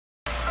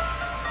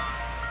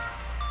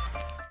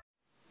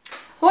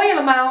Hoi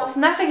allemaal,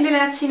 vandaag ga ik jullie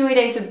laten zien hoe je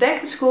deze back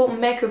to school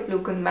make-up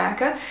look kunt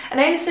maken. Een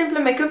hele simpele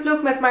make-up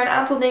look met maar een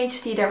aantal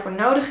dingetjes die je daarvoor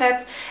nodig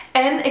hebt.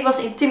 En ik was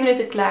in 10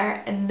 minuten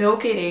klaar en no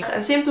kidding.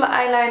 Een simpele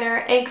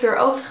eyeliner, 1 kleur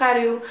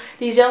oogschaduw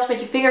die je zelfs met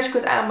je vingers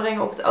kunt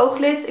aanbrengen op het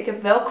ooglid. Ik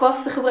heb wel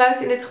kwasten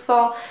gebruikt in dit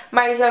geval,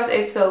 maar je zou het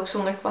eventueel ook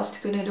zonder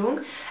kwasten kunnen doen.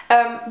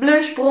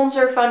 Blush,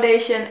 bronzer,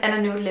 foundation en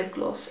een nude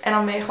lipgloss. En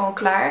dan ben je gewoon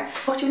klaar.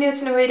 Mocht je benieuwd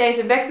zijn hoe je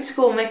deze back to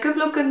school make-up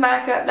look kunt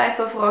maken, blijf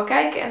dan vooral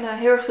kijken en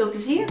heel erg veel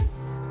plezier.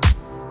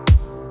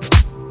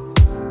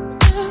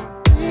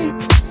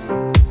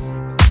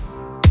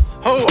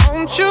 Oh,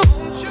 won't you?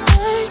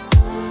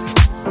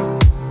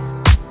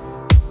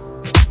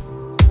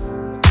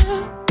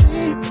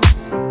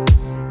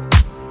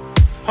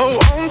 Oh,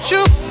 won't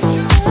you?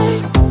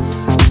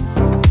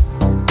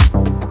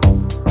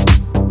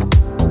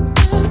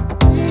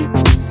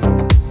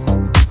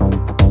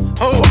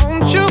 Oh,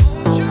 won't you?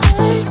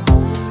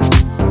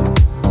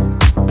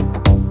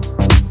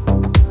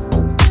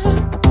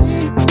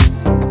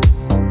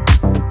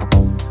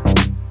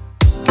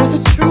 Guess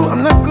it's true,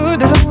 I'm not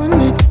good at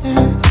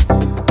understanding.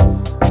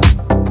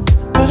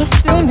 I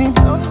still need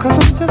love cause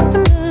I'm just a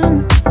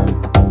man.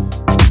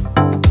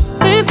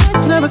 These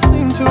nights never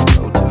seem to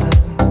go to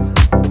end.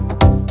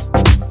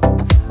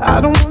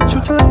 I don't want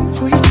you to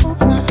leave, will you hold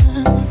my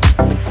hand?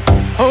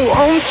 Oh,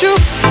 won't you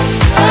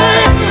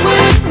stay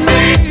with me?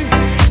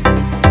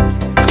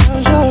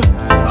 Cause you're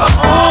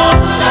all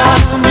I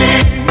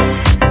need.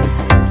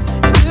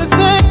 This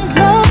ain't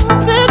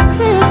love, it's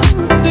clear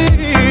to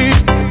see.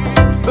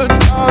 But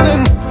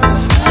darling,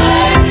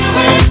 stay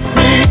with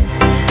me.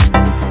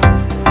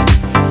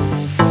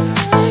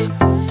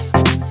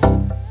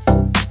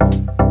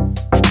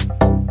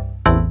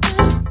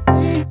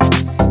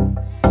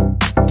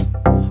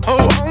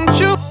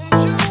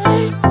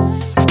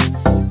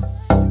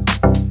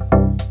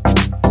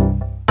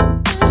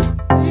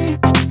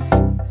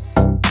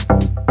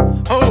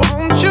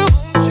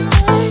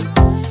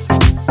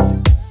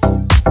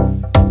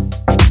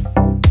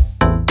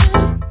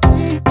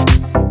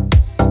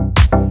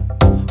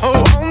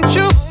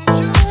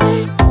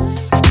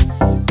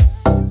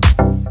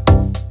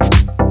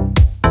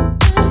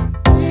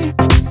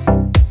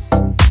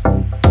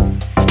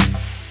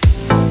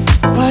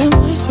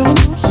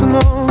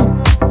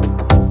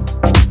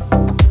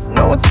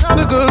 No, it's not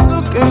a good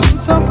look and some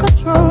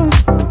self-control.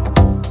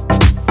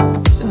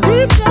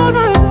 Deep down I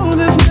know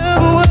this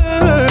never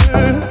works,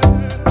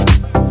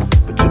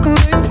 but you can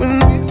live with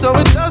me so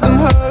it doesn't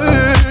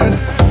hurt.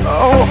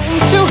 Oh,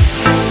 won't you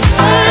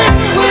stay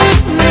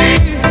with me?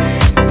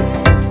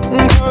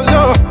 Cause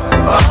you're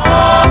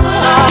all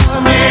I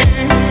need.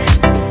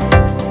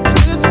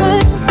 This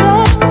ain't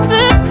love,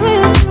 it's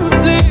clear to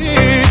see.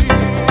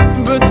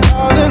 But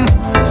darling,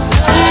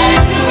 stay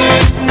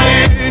with me.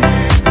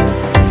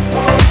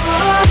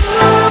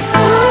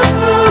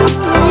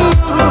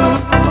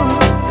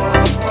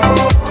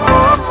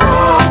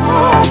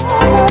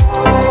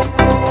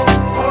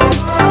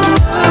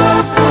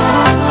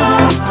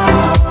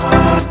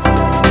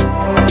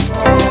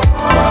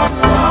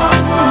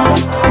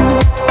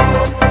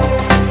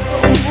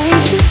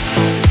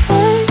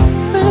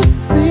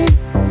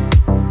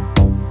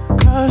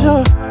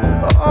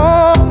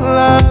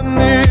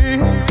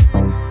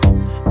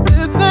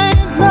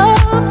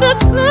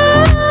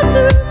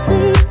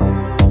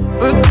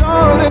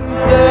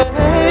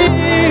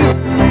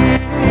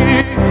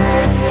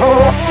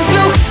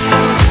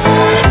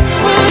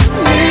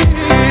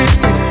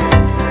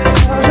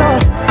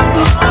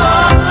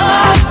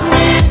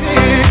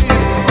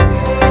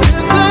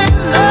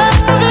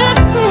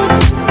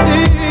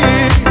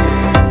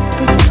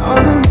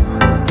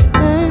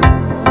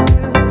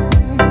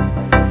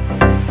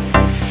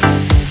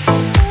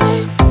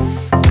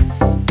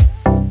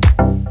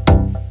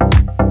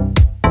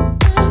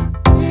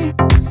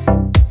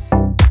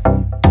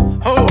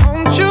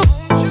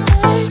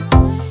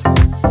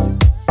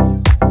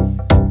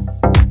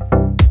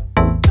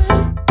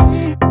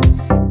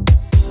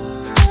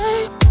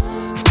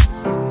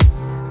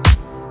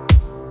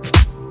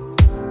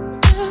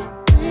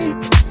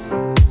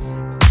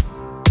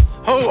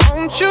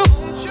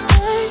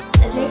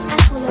 Het leek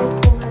eigenlijk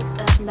leuk om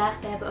het vandaag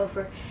te hebben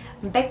over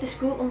een back to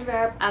school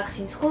onderwerp,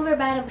 aangezien school weer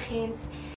bijna begint.